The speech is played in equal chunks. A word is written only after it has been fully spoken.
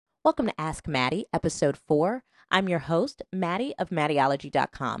Welcome to Ask Mattie, episode 4. I'm your host, Mattie of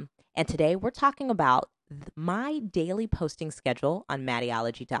Mattieology.com, and today we're talking about my daily posting schedule on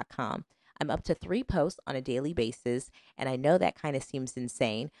Mattieology.com. I'm up to 3 posts on a daily basis, and I know that kind of seems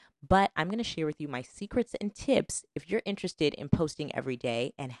insane, but I'm going to share with you my secrets and tips if you're interested in posting every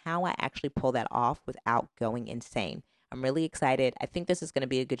day and how I actually pull that off without going insane. I'm really excited. I think this is going to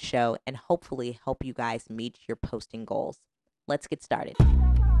be a good show and hopefully help you guys meet your posting goals. Let's get started.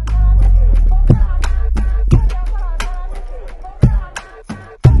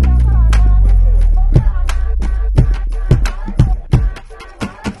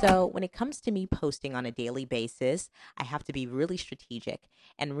 So, when it comes to me posting on a daily basis, I have to be really strategic.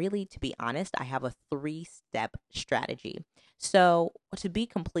 And really, to be honest, I have a 3 step strategy. So, to be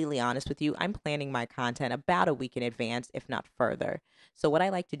completely honest with you, I'm planning my content about a week in advance, if not further. So, what I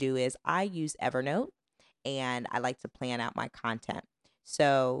like to do is I use Evernote and I like to plan out my content.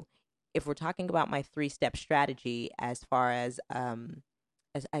 So, if we're talking about my 3 step strategy, as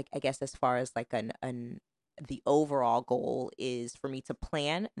I guess as far as like an the overall goal is for me to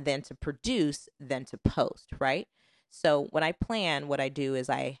plan, then to produce, then to post, right? So when I plan, what I do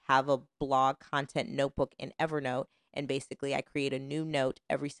is I have a blog content notebook in Evernote, and basically I create a new note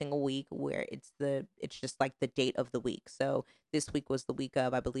every single week where it's just like the date of the week. So this week was the week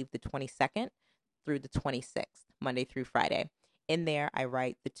of, I believe, the 22nd through the 26th, Monday through Friday. In there, I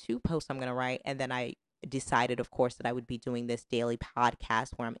write the 2 posts I'm going to write, and then I decided, of course, that I would be doing this daily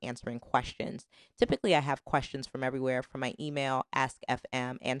podcast where I'm answering questions. Typically, I have questions from everywhere from my email, Ask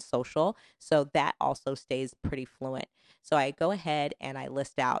FM, and social. So that also stays pretty fluent. So I go ahead and I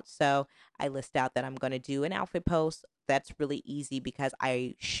list out. So I list out that I'm going to do an outfit post. That's really easy because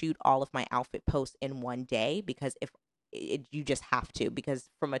I shoot all of my outfit posts in one day because if you just have to, because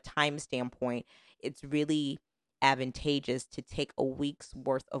from a time standpoint, it's really advantageous to take a week's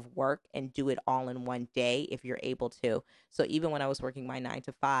worth of work and do it all in one day if you're able to. So even when I was working my 9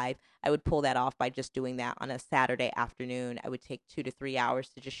 to 5, I would pull that off by just doing that on a Saturday afternoon. I would take 2 to 3 hours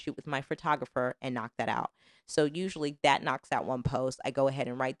to just shoot with my photographer and knock that out. So usually that knocks out 1 post. I go ahead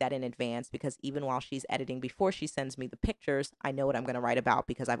and write that in advance because even while she's editing, before she sends me the pictures, I know what I'm going to write about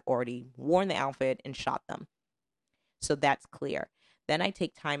because I've already worn the outfit and shot them. So that's clear. Then I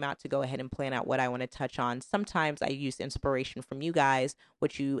take time out to go ahead and plan out what I want to touch on. Sometimes I use inspiration from you guys,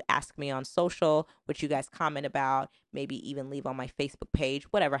 what you ask me on social, what you guys comment about, maybe even leave on my Facebook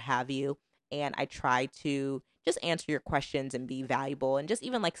page, whatever have you. And I try to just answer your questions and be valuable, and just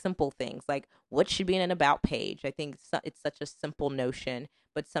even like simple things like what should be in an about page. I think it's such a simple notion,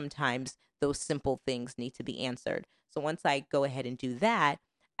 but sometimes those simple things need to be answered. So once I go ahead and do that,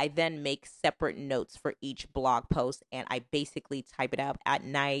 I then make separate notes for each blog post, and I basically type it out at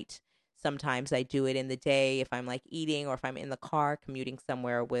night. Sometimes I do it in the day if I'm like eating or if I'm in the car commuting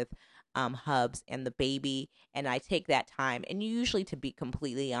somewhere with Hubs and the baby. And I take that time. And usually, to be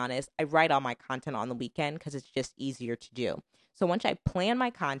completely honest, I write all my content on the weekend because it's just easier to do. So once I plan my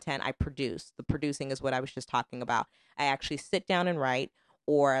content, I produce. The producing is what I was just talking about. I actually sit down and write,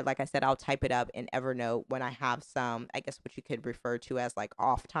 or like I said, I'll type it up in Evernote when I have some, I guess what you could refer to as like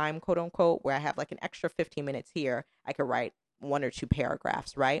off time, quote unquote, where I have like an extra 15 minutes here. I could write 1 or 2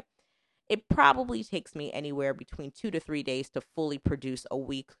 paragraphs, right? It probably takes me anywhere between 2 to 3 days to fully produce a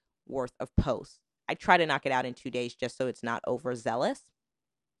week worth of posts. I try to knock it out in 2 days just so it's not overzealous.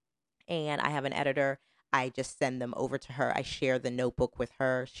 And I have an editor. I just send them over to her. I share the notebook with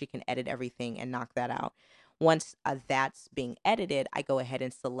her. She can edit everything and knock that out. Once that's being edited, I go ahead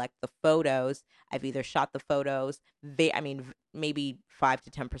and select the photos. I've either shot the photos. Maybe 5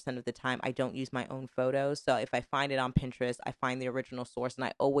 to 10% of the time, I don't use my own photos. So if I find it on Pinterest, I find the original source, and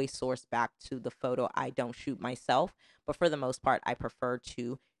I always source back to the photo I don't shoot myself. But for the most part, I prefer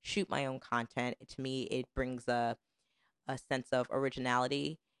to shoot my own content. To me, it brings a sense of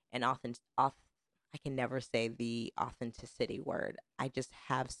originality and I can never say the authenticity word. I just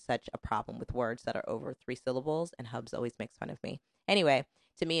have such a problem with words that are over 3 syllables, and Hubs always makes fun of me. Anyway,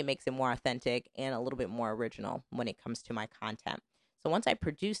 to me, it makes it more authentic and a little bit more original when it comes to my content. So once I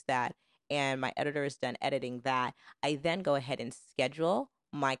produce that and my editor is done editing that, I then go ahead and schedule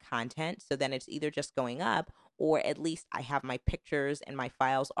my content. So then it's either just going up, or at least I have my pictures and my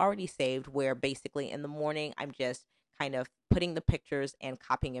files already saved, where basically in the morning I'm just kind of putting the pictures and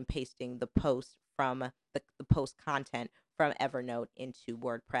copying and pasting the post from the post content from Evernote into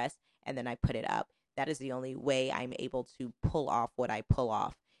WordPress, and then I put it up. That is the only way I'm able to pull off what I pull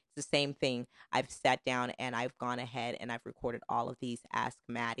off. It's the same thing. I've sat down and I've gone ahead and I've recorded all of these Ask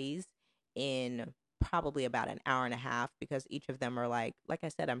Matties in probably about an hour and a half, because each of them are like I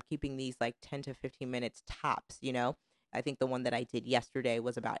said, I'm keeping these like 10 to 15 minutes tops, I think the one that I did yesterday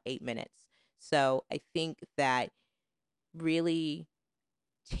was about 8 minutes. So I think that really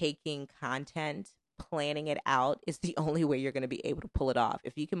taking content, planning it out is the only way you're going to be able to pull it off.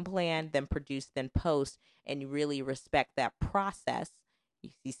 If you can plan, then produce, then post, and you really respect that process,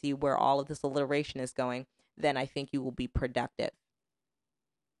 you see where all of this alliteration is going, then I think you will be productive.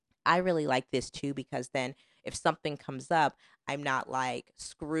 I really like this too because then if something comes up, I'm not like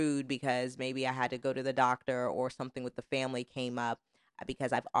screwed because maybe I had to go to the doctor or something with the family came up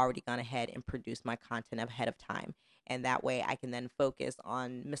because I've already gone ahead and produced my content ahead of time. And that way I can then focus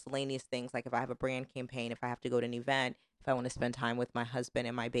on miscellaneous things like if I have a brand campaign, if I have to go to an event, if I want to spend time with my husband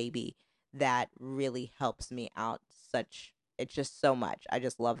and my baby, that really helps me out it's just so much. I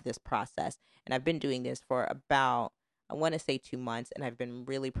just love this process. And I've been doing this for about I want to say 2 months, and I've been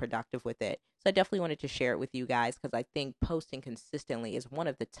really productive with it. So I definitely wanted to share it with you guys because I think posting consistently is one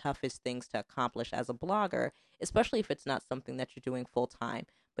of the toughest things to accomplish as a blogger, especially if it's not something that you're doing full time.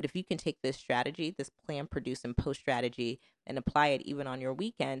 But if you can take this strategy, this plan, produce, and post strategy, and apply it even on your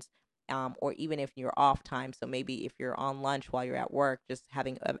weekends, or even if you're off time. So maybe if you're on lunch while you're at work, just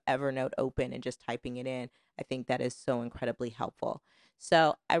having Evernote open and just typing it in, I think that is so incredibly helpful.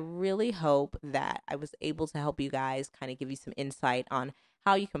 So I really hope that I was able to help you guys kind of give you some insight on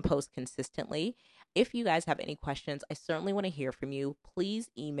how you can post consistently. If you guys have any questions, I certainly want to hear from you.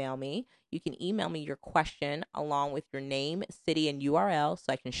 Please email me. You can email me your question along with your name, city, and URL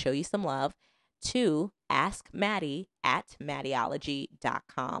so I can show you some love to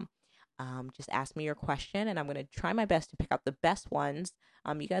askmattie@mattieology.com. Just ask me your question, and I'm going to try my best to pick out the best ones.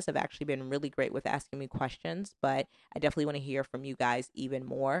 You guys have actually been really great with asking me questions, but I definitely want to hear from you guys even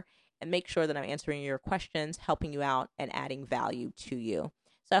more and make sure that I'm answering your questions, helping you out, and adding value to you.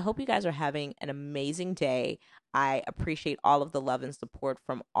 So I hope you guys are having an amazing day. I appreciate all of the love and support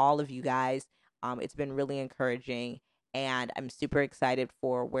from all of you guys. It's been really encouraging, and I'm super excited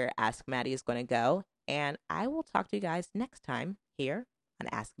for where Ask Mattie is going to go. And I will talk to you guys next time here on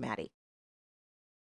Ask Mattie.